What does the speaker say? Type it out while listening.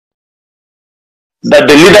that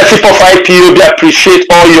the leadership of IPOB appreciate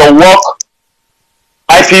all your work.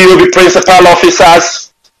 IPOB principal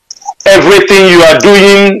officers, everything you are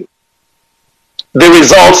doing, the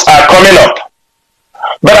results are coming up.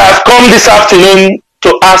 But I've come this afternoon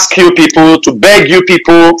to ask you people, to beg you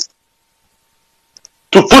people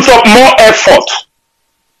to put up more effort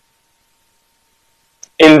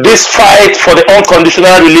in this fight for the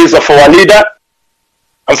unconditional release of our leader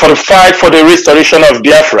and for the fight for the restoration of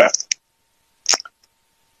Biafra.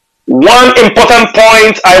 One important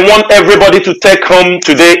point I want everybody to take home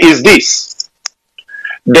today is this.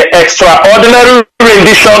 The extraordinary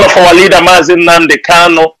rendition of our leader, Mazi Nnamdi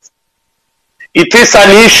Kanu, it is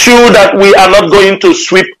an issue that we are not going to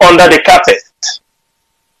sweep under the carpet.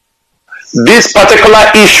 This particular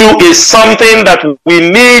issue is something that we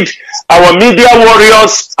need our media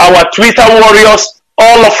warriors, our Twitter warriors,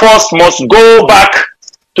 all of us must go back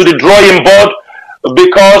to the drawing board,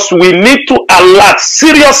 because we need to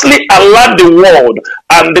seriously alert the world,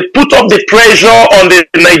 and they put up the pressure on the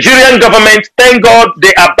Nigerian government. Thank God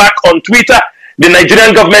they are back on Twitter. The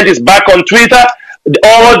Nigerian government is back on Twitter.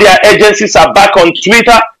 All their agencies are back on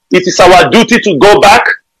Twitter. It is our duty to go back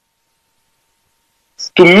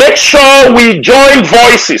to make sure we join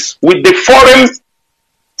voices with the foreign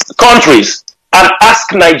countries and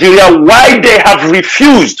ask Nigeria why they have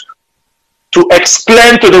refused to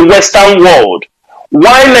explain to the Western world,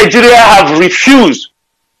 why Nigeria have refused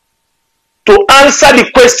to answer the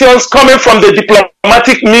questions coming from the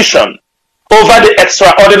diplomatic mission over the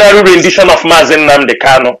extraordinary rendition of Mazi Nnamdi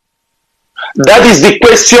Kanu. That is the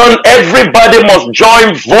question everybody must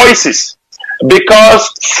join voices,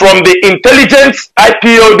 because from the intelligence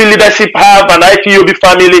IPOB leadership have and IPOB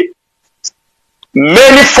family,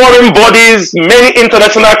 many foreign bodies, many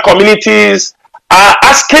international communities are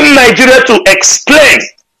asking Nigeria to explain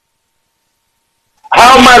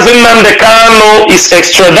how Mazi Nnamdi Kanu is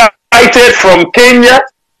extradited from Kenya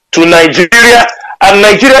to Nigeria, and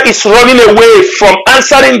Nigeria is running away from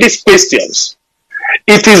answering these questions.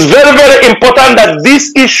 It is very, very important that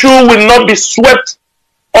this issue will not be swept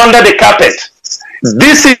under the carpet.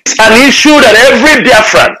 This is an issue that every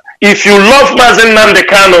Biafran, if you love Mazi Nnamdi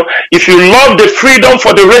Kanu, if you love the freedom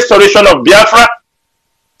for the restoration of Biafra,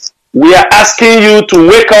 we are asking you to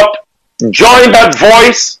wake up, join that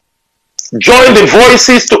voice, join the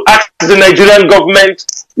voices to ask the Nigerian government,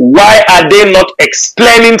 why are they not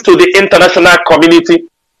explaining to the international community?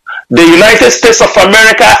 The United States of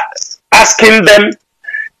America asking them,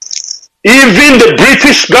 even the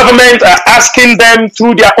British government are asking them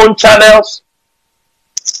through their own channels.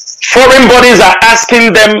 Foreign bodies are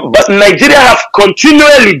asking them, but Nigeria have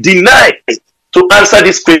continually denied to answer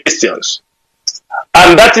these questions.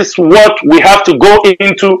 And that is what we have to go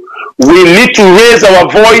into. We need to raise our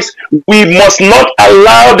voice. We must not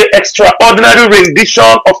allow the extraordinary rendition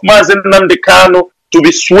of Mazi Nnamdi Kanu to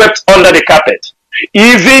be swept under the carpet.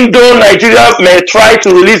 Even though Nigeria may try to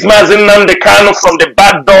release Mazi Nnamdi Kanu from the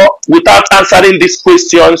back door without answering these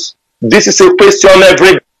questions, this is a question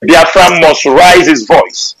every Biafra must raise his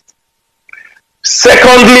voice.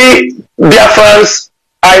 Secondly, Biafrans,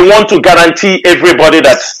 I want to guarantee everybody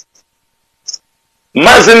that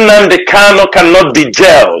Mazi Nnamdi Kanu cannot be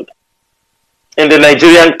jailed in the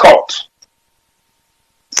Nigerian court.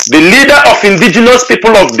 The leader of indigenous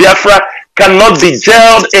people of Biafra cannot be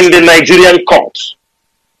jailed in the Nigerian court.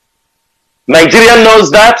 Nigeria knows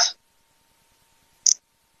that.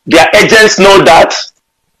 Their agents know that.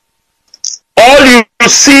 All you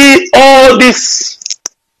see, all these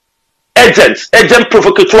agent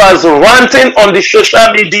provocateurs ranting on the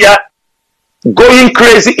social media, going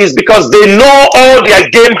crazy, is because they know all their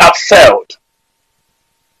game have failed.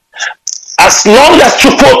 As long as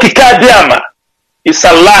Chukwu Kikadiama is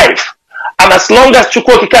alive, and as long as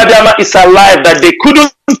Chukwu Kikadiama is alive, that they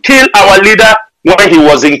couldn't kill our leader when he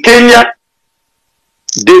was in Kenya,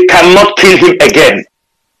 they cannot kill him again.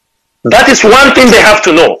 That is one thing they have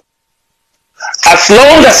to know. As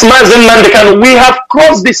long as Mazi Nnamdi Kanu, we have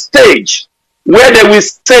crossed the stage where they will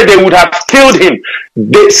say they would have killed him.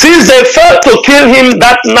 Since they failed to kill him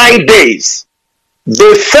that 9 days,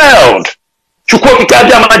 they failed. Chukwu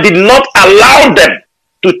Kikadiama did not allow them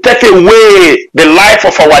to take away the life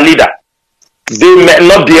of our leader. They may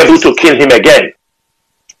not be able to kill him again.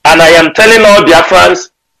 And I am telling all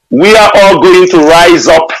Biafrans, we are all going to rise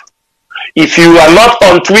up. If you are not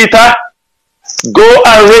on Twitter, go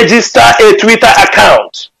and register a Twitter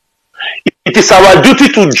account. It is our duty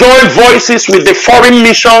to join voices with the foreign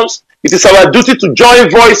missions. It is our duty to join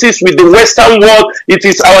voices with the Western world. It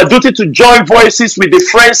is our duty to join voices with the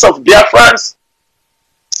friends of Biafrans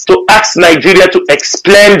to ask Nigeria to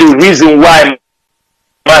explain the reason why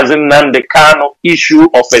Mazi Kanu issue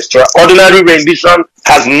of extraordinary rendition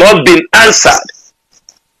has not been answered.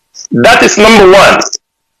 That is number one.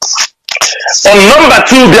 On number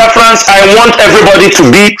two, Biafrans, I want everybody to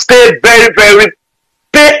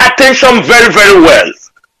pay attention very well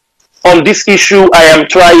on this issue I am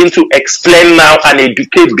trying to explain now and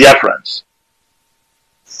educate Biafrans.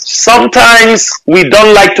 Sometimes we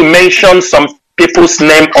don't like to mention some people's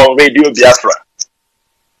name on Radio Biafra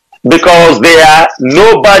because they are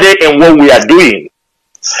nobody in what we are doing.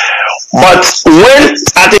 But when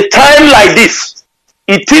at a time like this,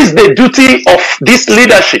 it is the duty of this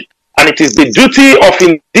leadership and it is the duty of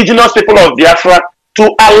indigenous people of Biafra to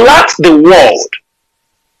alert the world.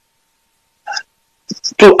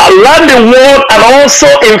 To alert the world and also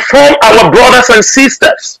inform our brothers and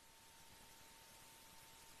sisters.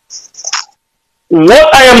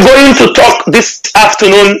 What I am going to talk this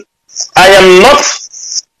afternoon, I am not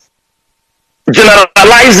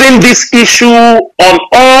generalizing this issue on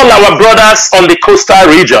all our brothers on the coastal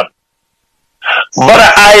region. But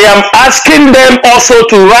I am asking them also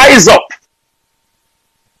to rise up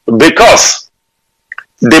because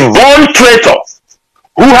the born traitor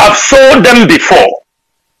who have sold them before,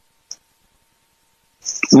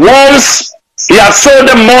 once he has sold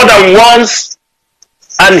them more than once,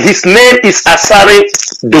 and his name is Asari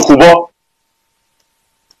Dokubo.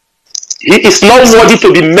 He is not worthy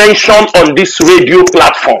to be mentioned on this radio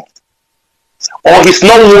platform, or he's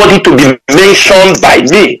not worthy to be mentioned by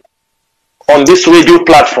me on this radio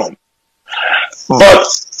platform. But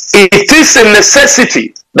it is a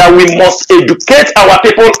necessity that we must educate our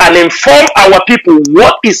people and inform our people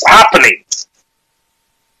what is happening.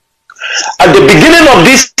 At the beginning of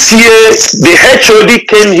this year, the HOD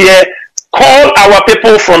came here, called our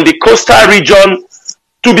people from the coastal region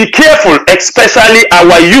to be careful, especially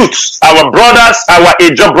our youths, our brothers, our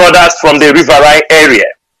Ipob brothers from the Riverine area.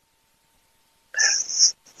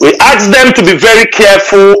 We asked them to be very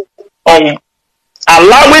careful on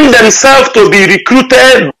allowing themselves to be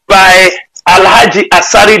recruited by Alhaji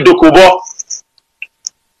Asari Dokubo.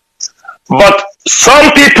 But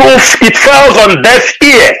some people, it fell on deaf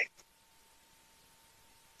ear.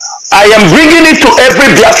 I am bringing it to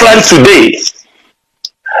every Biafran today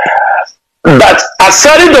that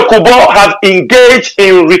Asari Dokubo have engaged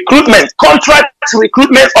in recruitment, contract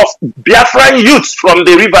recruitment of Biafran youths from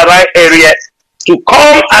the Riverine area to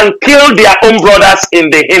come and kill their own brothers in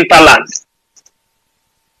the hinterland.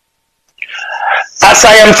 As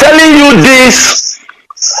I am telling you this,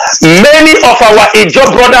 many of our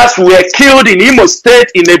Ipob brothers were killed in Imo State,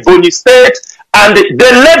 in Ebonyi State, and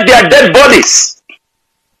they left their dead bodies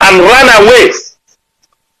and ran away.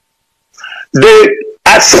 The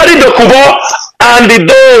Asari Dokubo and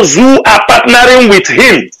those who are partnering with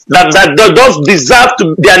him, that those deserve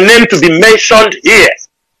their name to be mentioned here.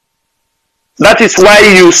 That is why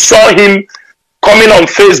you saw him coming on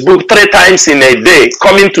Facebook 3 times in a day,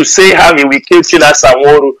 coming to say how he will kill Chinasa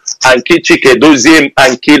Nworu and kill Chike Doziem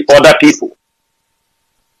and kill other people.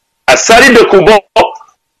 Asari Dokubo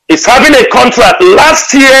is having a contract.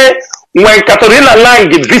 Last year, when Katarina Lang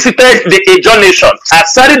visited the Ijaw Nation,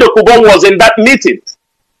 Asari Dokubo was in that meeting.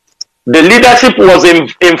 The leadership was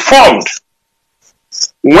informed.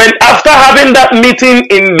 When after having that meeting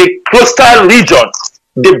in the coastal region,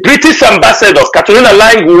 the British ambassador, Katarina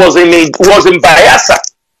Lang, was in Bayelsa.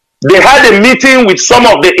 They had a meeting with some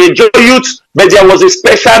of the Ijaw youths, but there was a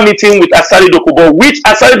special meeting with Asari Dokubo, which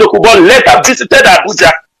Asari Dokubo later visited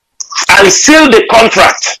Abuja and sealed the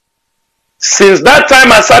contract. Since that time,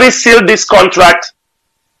 Asari sealed this contract.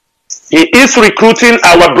 He is recruiting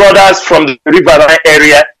our brothers from the Riverine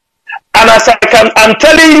area. And as I'm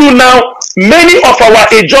telling you now, many of our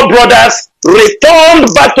Ijaw brothers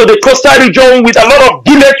returned back to the coastal region with a lot of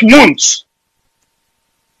bullet wounds.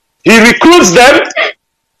 He recruits them,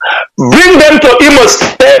 bring them to Imo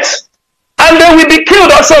State, and they will be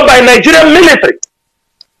killed also by Nigerian military.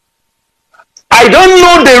 I don't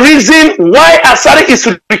know the reason why Asari is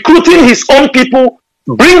recruiting his own people,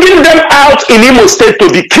 bringing them out in Imo State to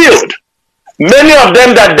be killed. Many of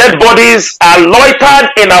them, their dead bodies are loitered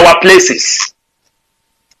in our places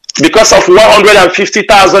because of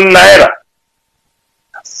 150,000 naira.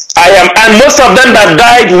 And most of them that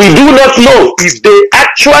died, we do not know if they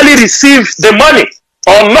actually received the money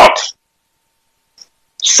or not.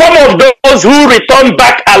 Some of those who return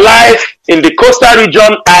back alive in the coastal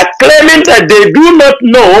region are claiming that they do not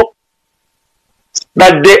know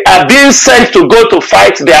that they are being sent to go to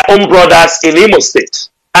fight their own brothers in Imo State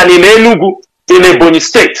and in Enugu, in Ebonyi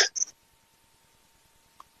State.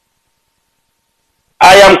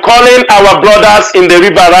 I am calling our brothers in the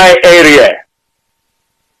Riverine area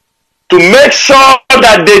to make sure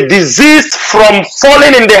that they desist from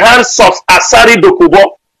falling in the hands of Asari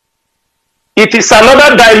Dokubo. It is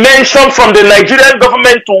another dimension from the Nigerian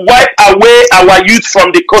government to wipe away our youth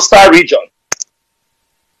from the coastal region.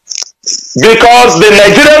 Because the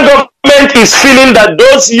Nigerian government is feeling that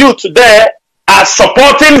those youth there are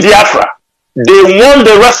supporting Biafra. They want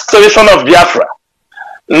the restoration of Biafra.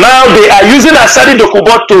 Now they are using Asari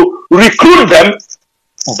Dokubo to recruit them,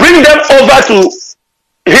 bring them over to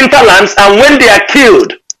hinterlands, and when they are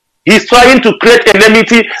killed, he's trying to create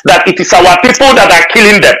enmity that it is our people that are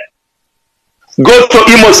killing them. Go to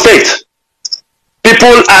Imo State.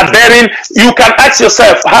 People are bearing. You can ask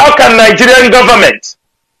yourself, how can Nigerian government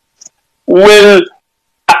will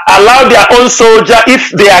allow their own soldier,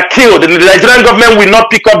 if they are killed, and the Nigerian government will not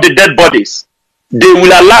pick up the dead bodies? They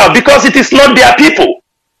will allow, because it is not their people.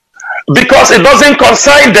 Because it doesn't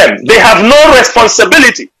concern them. They have no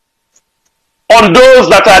responsibility on those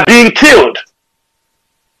that are being killed.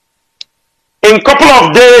 In a couple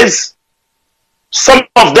of days, some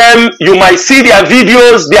of them, you might see their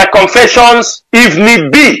videos, their confessions, if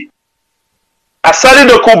need be. Asari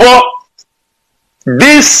Dokubo,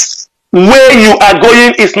 this way you are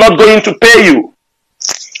going is not going to pay you.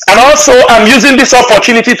 And also, I'm using this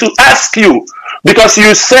opportunity to ask you, because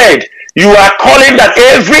you said you are calling that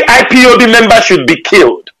every IPOB member should be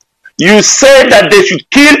killed. You said that they should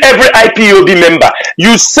kill every IPOB member.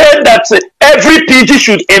 You said that every PG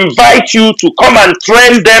should invite you to come and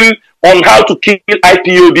train them on how to kill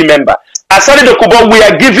IPOB member. Asari Dokubo, we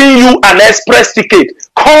are giving you an express ticket.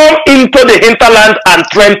 Come into the hinterland and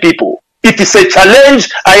train people. It is a challenge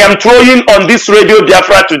I am throwing on this Radio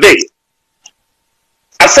Biafra today.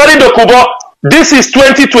 Asari Dokubo, this is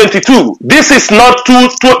 2022. This is not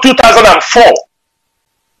 2004.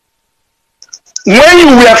 When you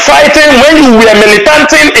were fighting, when you were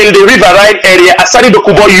militanting in the Riverine area, Asari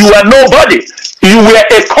Dokubo, you were nobody. You were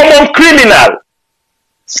a common criminal.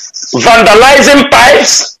 Vandalizing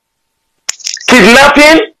pipes,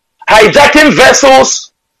 kidnapping, hijacking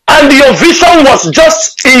vessels, and your vision was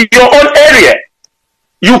just in your own area.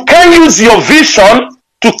 You can use your vision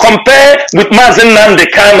to compare with Mazi Nnamdi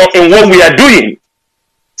Kanu in what we are doing.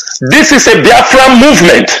 This is a Biafra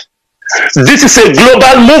movement. This is a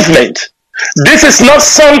global movement. This is not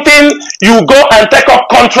something you go and take up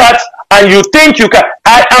contracts and you think you can.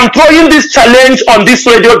 I am throwing this challenge on this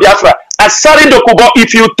Radio Biafra. Asari Dokubo,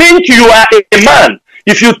 if you think you are a man,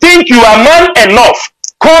 if you think you are man enough,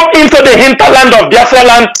 come into the hinterland of Biafra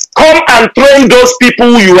land, come and train those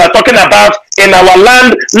people you are talking about in our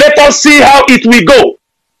land. Let us see how it will go.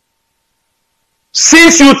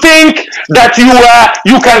 Since you think that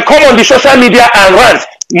you can come on the social media and rant,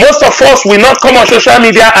 most of us will not come on social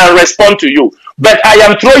media and respond to you. But I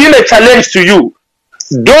am throwing a challenge to you.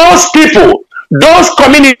 Those people, those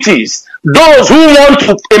communities, those who want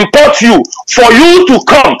to import you, for you to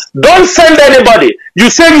come, don't send anybody. You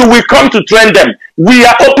say you will come to train them. We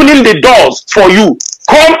are opening the doors for you.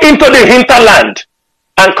 Come into the hinterland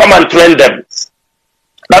and come and train them.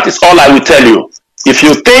 That is all I will tell you. If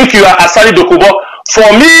you think you are Asari Dokubo, for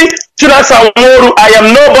me, Chinasa Nworu, I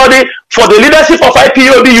am nobody. For the leadership of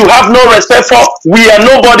IPOB, you have no respect for. We are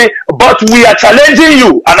nobody, but we are challenging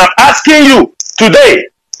you, and I'm asking you today,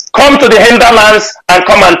 come to the hinterlands and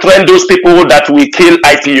come and train those people that will kill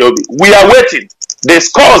IPOB. We are waiting. The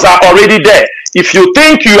scores are already there. If you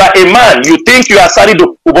think you are a man, you think you are Asari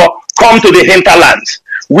Dokubo, come to the hinterlands.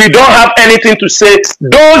 We don't have anything to say.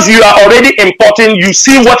 Those you are already importing, you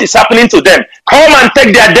see what is happening to them. Come and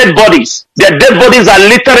take their dead bodies. Their dead bodies are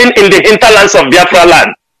littering in the hinterlands of Biafra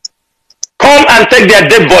land. Come and take their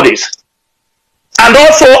dead bodies. And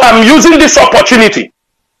also, I'm using this opportunity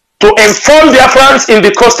to inform Biafrans in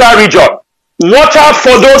the coastal region. Watch out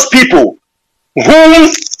for those people who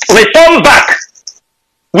return back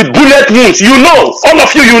with bullet wounds. You know, all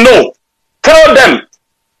of you, you know. Tell them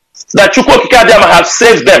that Chukwu Kikadiama has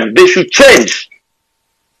saved them. They should change.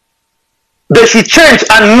 They should change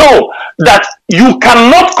and know that you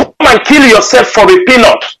cannot come and kill yourself for a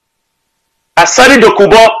peanut. Asari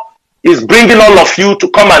Dokubo is bringing all of you to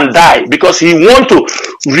come and die because he wants to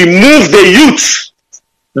remove the youths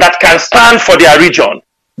that can stand for their region.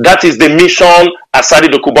 That is the mission Asari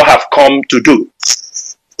Dokubo have come to do.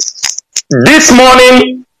 This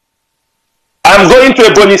morning, I'm going to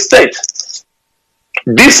Ebonyi State.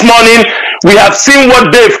 This morning, we have seen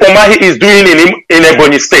what Dave Omahi is doing in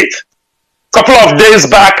Ebonyi State. A couple of days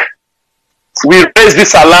back, we raised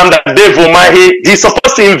this alarm that Dave Omahi, he's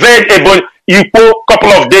supposed to invade Ebonyi Ipob a couple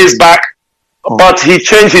of days back, but he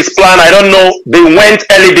changed his plan. I don't know. They went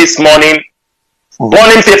early this morning,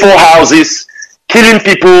 burning people's houses, killing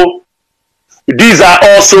people, These are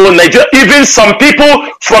also Nigeria. Even some people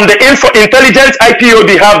from the intelligence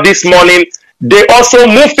IPOB have this morning, they also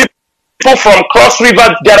move people from Cross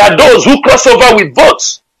River. There are those who cross over with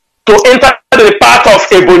boats to enter the part of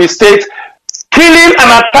Ebonyi State, killing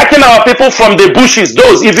and attacking our people from the bushes,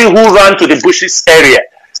 those even who ran to the bushes area.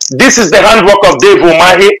 This is the handwork of Dave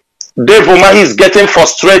Umahi. Dave Umahi is getting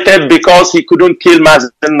frustrated because he couldn't kill Mazi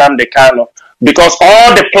Nnamdi Kanu, because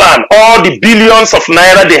all the plan, all the billions of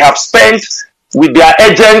naira they have spent with their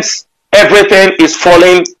agents, everything is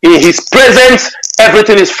falling. In his presence,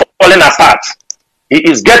 everything is falling apart. He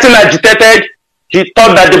is getting agitated. He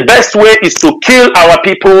thought that the best way is to kill our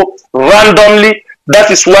people randomly.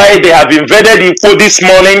 That is why they have invaded Ikwo this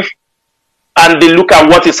morning, and they look at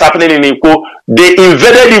what is happening in Ikwo. They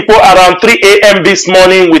invaded Ikwo around 3 a.m. this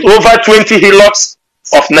morning with over 20 hillocks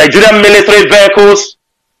of Nigerian military vehicles,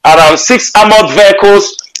 around 6 armored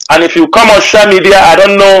vehicles. And if you come on social media, I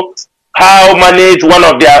don't know how managed one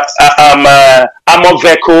of their armored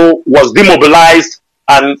vehicle was demobilized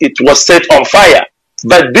and it was set on fire.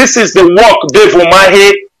 But this is the work Dave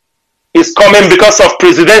Umahi is coming because of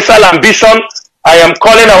presidential ambition. I am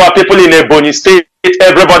calling our people in Ebonyi State.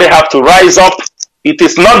 Everybody have to rise up. It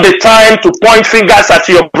is not the time to point fingers at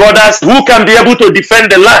your brothers who can be able to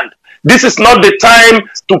defend the land. This is not the time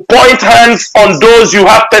to point hands on those you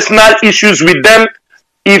have personal issues with them.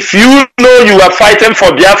 If you know you are fighting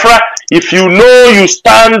for Biafra, if you know you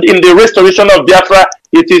stand in the restoration of Biafra,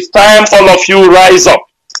 it is time all of you rise up.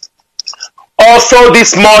 Also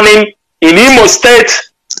this morning in Imo State,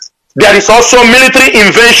 there is also military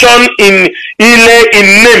invasion in Ile, in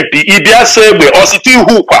Nnamdi, Ibiasegbe, Ositi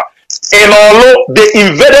Hukwa. In Olo, they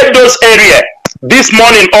invaded those areas. This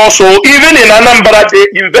morning also, even in Anambra, they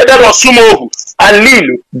invaded Osumohu and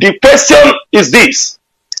Lilu. The question is this: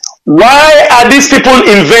 why are these people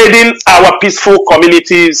invading our peaceful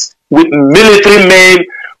communities with military men?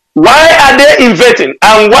 Why are they invading?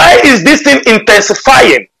 And why is this thing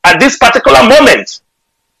intensifying at this particular moment?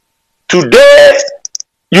 Today,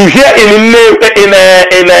 you hear in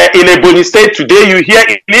Ebonyi State, today you hear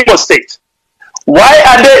in Imo State. Why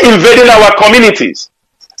are they invading our communities?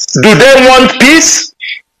 Do they want peace?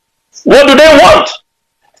 What do they want?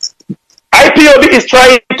 IPOB is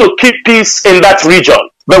trying to keep peace in that region,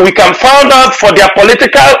 but we can find out for their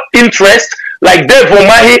political interest, like Dave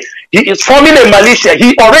Umahi, he is forming a militia.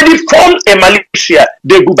 He already formed a militia,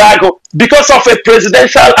 the Gubago, because of a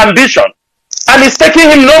presidential ambition, and it's taking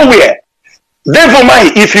him nowhere. Dave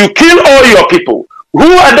Umahi, if you kill all your people,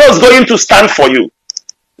 who are those going to stand for you?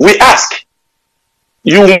 We ask.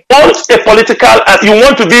 You want a political, you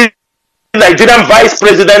want to be Nigerian vice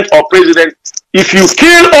president or president. If you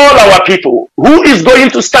kill all our people, who is going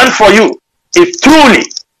to stand for you? If truly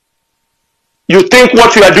you think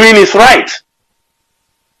what you are doing is right.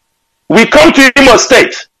 We come to Imo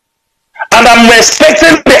State, and I'm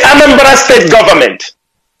expecting the Anambra State government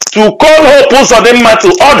to call Hope Uzodimma to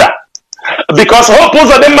order, because Hope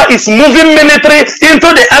Uzodimma is moving military into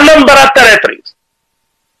the Anambra territories.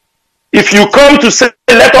 If you come to say,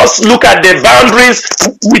 let us look at the boundaries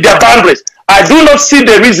with their boundaries, I do not see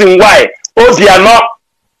the reason why Obiano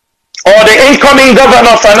or the incoming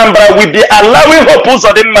governor of Anambra will be allowing Hope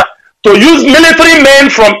Uzodimma to use military men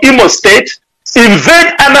from Imo State,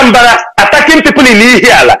 invade Anambra, attacking people in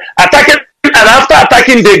Ihiala, attacking, and after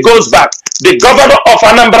attacking, they goes back. The governor of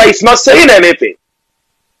Anambra is not saying anything.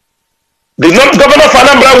 The governor of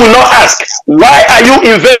Anambra will not ask, why are you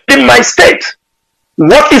invading my state?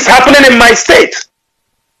 What is happening in my state?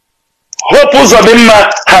 Hope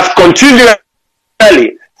Uzodimma have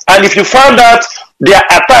continually, and if you found out their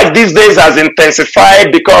attack these days has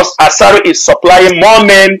intensified because Asari is supplying more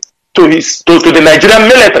men to the Nigerian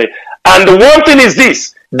military. And the one thing is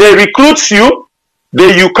this: they recruit you,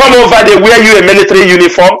 you come over, they wear you a military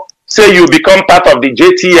uniform, say you become part of the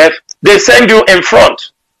JTF, they send you in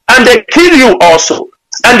front, and they kill you also,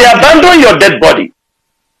 and they abandon your dead body.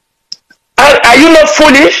 Are you not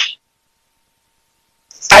foolish?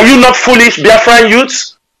 Are you not foolish, Biafran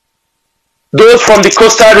youths? Those from the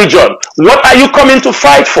coastal region, what are you coming to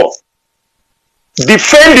fight for?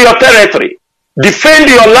 Defend your territory. Defend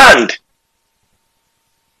your land.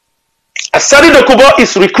 Asari Dokubo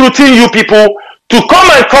is recruiting you people to come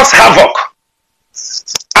and cause havoc.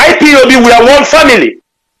 IPOB, we are one family.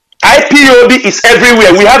 IPOB is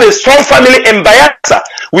everywhere. We have a strong family in Bayelsa.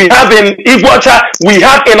 We have in Iguacha. We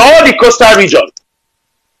have in all the coastal region.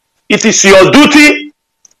 It is your duty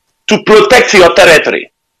to protect your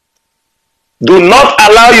territory. Do not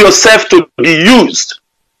allow yourself to be used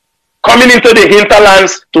coming into the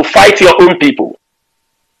hinterlands to fight your own people.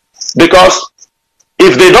 Because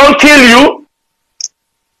if they don't kill you,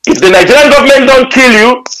 If the Nigerian government don't kill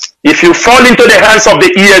you, if you fall into the hands of the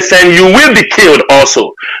ESN, you will be killed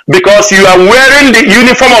also, because you are wearing the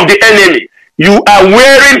uniform of the enemy. You are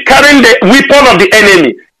carrying the weapon of the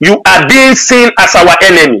enemy. You are being seen as our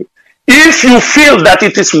enemy. If you feel that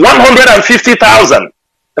it is 150,000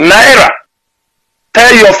 naira,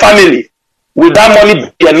 tell your family, will that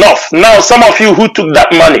money be enough? Now, some of you who took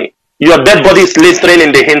that money, your dead body is littering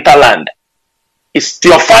in the hinterland. Is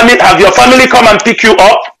your family, have your family come and pick you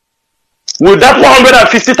up? Will that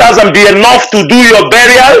 150,000 be enough to do your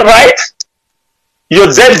burial, right? Your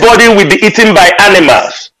dead body will be eaten by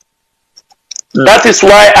animals. That is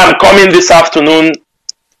why I'm coming this afternoon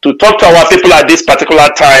to talk to our people at this particular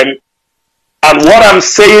time. And what I'm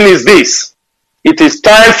saying is this: it is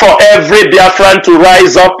time for every Biafran to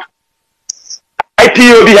rise up.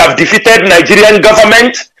 IPOB have defeated Nigerian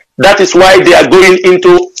government. That is why they are going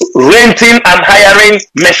into renting and hiring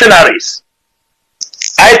mercenaries.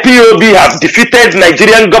 IPOB have defeated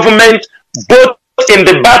Nigerian government both in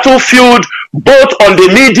the battlefield, both on the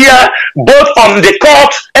media, both on the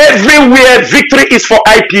court. Everywhere victory is for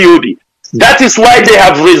IPOB. That is why they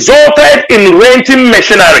have resulted in renting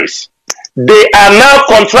mercenaries. They are now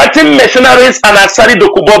contracting mercenaries and Asari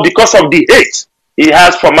Dokubo because of the hate he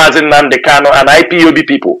has for Mazi Nnamdi Kanu and IPOB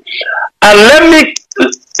people. And let me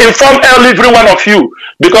inform every one of you,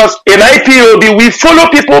 because in IPOB we follow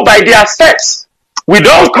people by their steps. We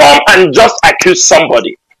don't come and just accuse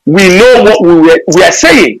somebody. We know what we are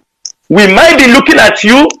saying. We might be looking at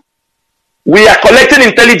you. We are collecting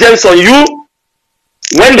intelligence on you.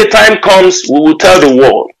 When the time comes, we will tell the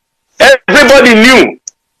world. Everybody knew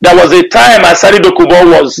there was a time Asari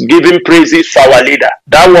Dokubo was giving praises for our leader.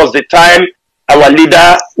 That was the time our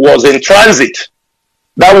leader was in transit.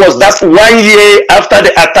 That was that 1 year after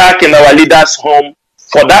the attack in our leader's home.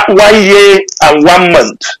 For that 1 year and 1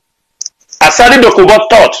 month, Asari Dokubo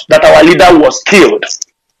thought that our leader was killed.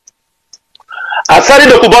 Asari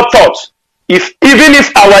Dokubo thought, even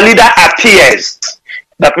if our leader appears,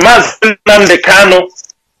 that Mazi Nnamdi Kanu,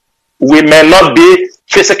 we may not be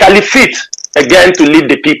physically fit again to lead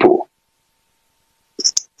the people.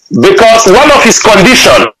 Because one of his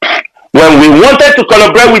conditions, when we wanted to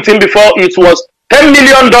collaborate with him before, it was $10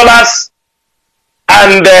 million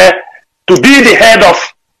and to be the head of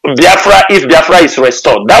Biafra if Biafra is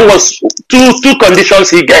restored. That was two conditions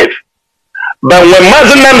he gave. But when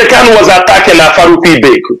Mazi Nnamdi Kanu was attacking Afarupi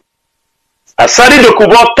Beku, Asari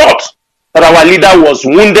Dokubo thought that our leader was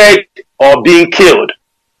wounded or being killed.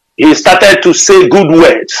 He started to say good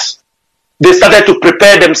words. They started to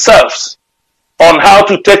prepare themselves on how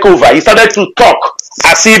to take over. He started to talk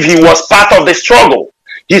as if he was part of the struggle.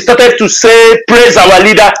 He started to say, praise our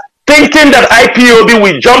leader, thinking that IPOB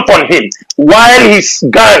will jump on him, while his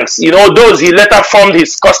gangs, those he later formed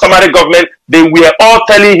his customary government, they were all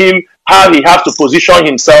telling him how he has to position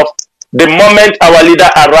himself. The moment our leader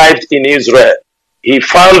arrived in Israel, he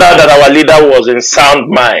found out that our leader was in sound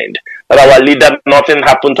mind, that our leader, nothing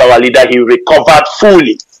happened to our leader. He recovered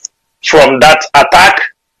fully from that attack.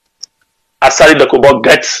 Asari Dokubo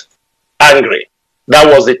gets angry. That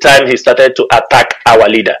was the time he started to attack our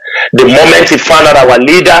leader. The moment he found out our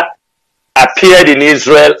leader appeared in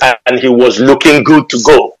Israel and he was looking good to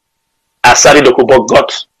go, Asari Dokubo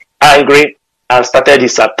got angry and started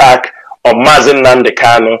his attack on Mazi Nnamdi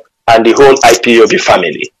Kanu and the whole IPOB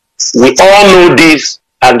family. We all know this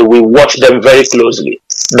and we watch them very closely.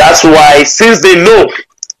 That's why, since they know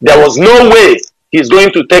there was no way he's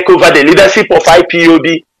going to take over the leadership of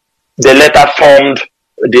IPOB, they later formed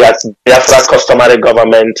the Biafra customary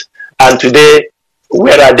government, and today,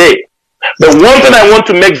 where are they? The one thing I want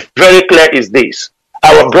to make very clear is this: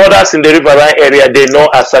 our brothers in the riverine area, they know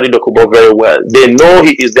Asari Dokubo very well. They know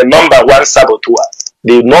he is the #1 saboteur,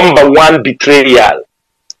 the #1 betrayal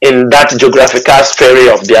in that geographical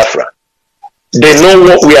sphere of Biafra. They know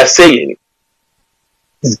what we are saying.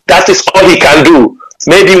 That is all he can do.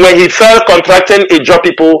 Maybe when he felt contracting Ijaw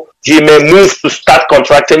people, he may move to start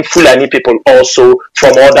contracting Fulani people also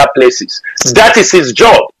from other places. That is his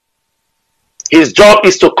job. His job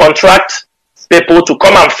is to contract people to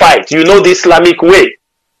come and fight. You know, the Islamic way.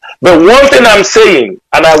 But one thing I'm saying,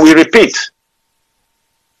 and I will repeat,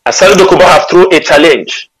 Asari Dokubo have thrown a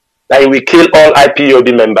challenge that he will kill all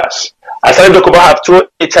IPOB members. Asari Dokubo have thrown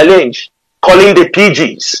a challenge calling the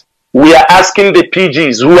PGs. We are asking the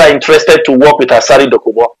PGs who are interested to work with Asari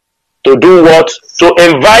Dokubo to do what? To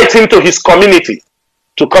invite him to his community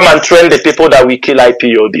to come and train the people that will kill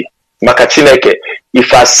IPOB. Makachineke, if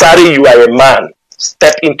Asari, you are a man,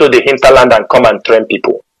 step into the hinterland and come and train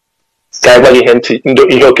people.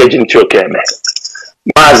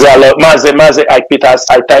 Mazi Peters,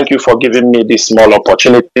 I thank you for giving me this small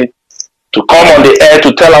opportunity to come on the air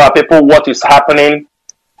to tell our people what is happening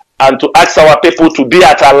and to ask our people to be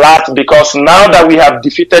at alert, because now that we have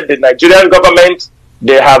defeated the Nigerian government,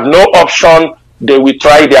 they have no option. They will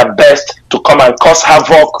try their best to come and cause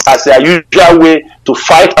havoc as their usual way to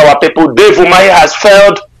fight our people. Dave Umahi has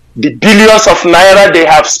failed. The billions of naira they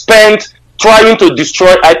have spent trying to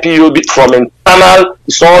destroy IPOB from internal,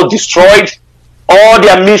 it's all destroyed. All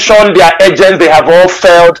their mission, their agents, they have all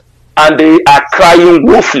failed, and they are crying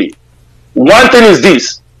woefully. One thing is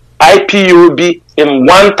this: IPOB in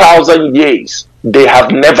 1,000 years, they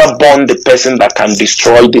have never born the person that can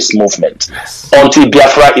destroy this movement until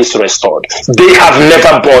Biafra is restored. They have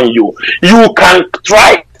never born you. You can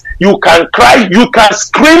try, you can cry, you can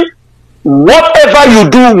scream. Whatever you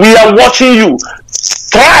do, we are watching you.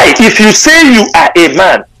 Try. If you say you are a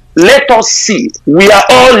man, let us see. We are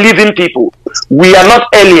all living people. We are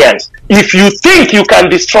not aliens. If you think you can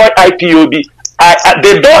destroy IPOB,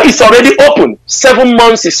 the door is already open. 7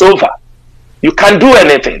 months is over. You can do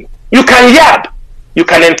anything. You can yab. You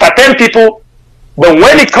can entertain people. But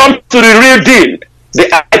when it comes to the real deal, the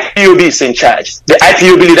IPOB is in charge. The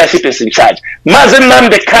IPOB leadership is in charge. Mazi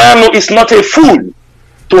Kanu is not a fool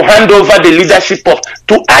to hand over the leadership of,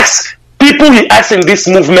 to ask people he asks in this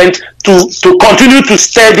movement to continue to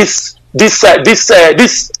steer this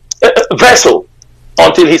vessel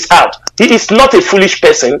until he's out. He is not a foolish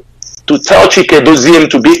person to tell Chike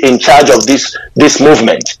to be in charge of this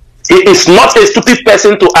movement. He is not a stupid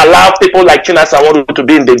person to allow people like Chinasa Nworu to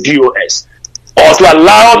be in the DOS, or to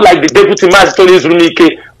allow, like the deputy Mazi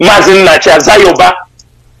Rumike, Mazi Zayoba,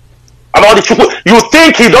 about the Chukwu. You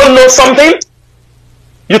think he don't know something?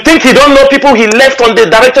 You think he don't know people he left on the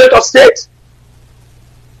Directorate of State?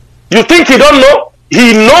 You think he don't know?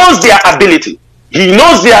 He knows their ability. He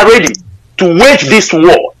knows they are ready to wage this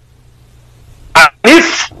war. And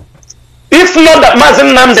if not that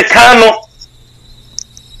Nnamdi Kanu,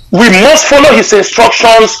 we must follow his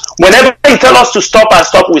instructions. Whenever he tells us to stop and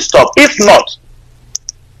stop, we stop. If not,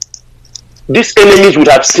 these enemies would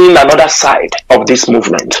have seen another side of this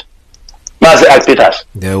movement. Mazi Peters,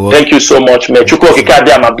 thank you so much. May Chukwu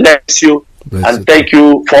Okike bless you. And thank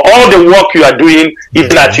you for all the work you are doing.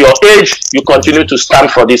 Even at your age, you continue to stand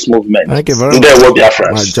for this movement. Thank you very much.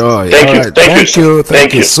 My joy. Thank you.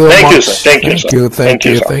 Thank you so much.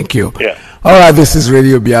 Thank you. Yeah. All right, this is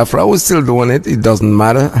Radio Biafra. We're still doing it. It doesn't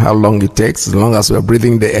matter how long it takes, as long as we're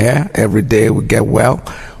breathing the air every day. We get well.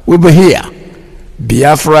 We'll be here.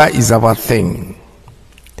 Biafra is our thing.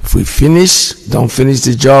 If we don't finish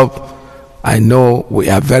the job, I know we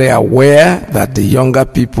are very aware that the younger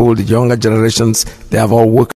people, the younger generations, they have all worked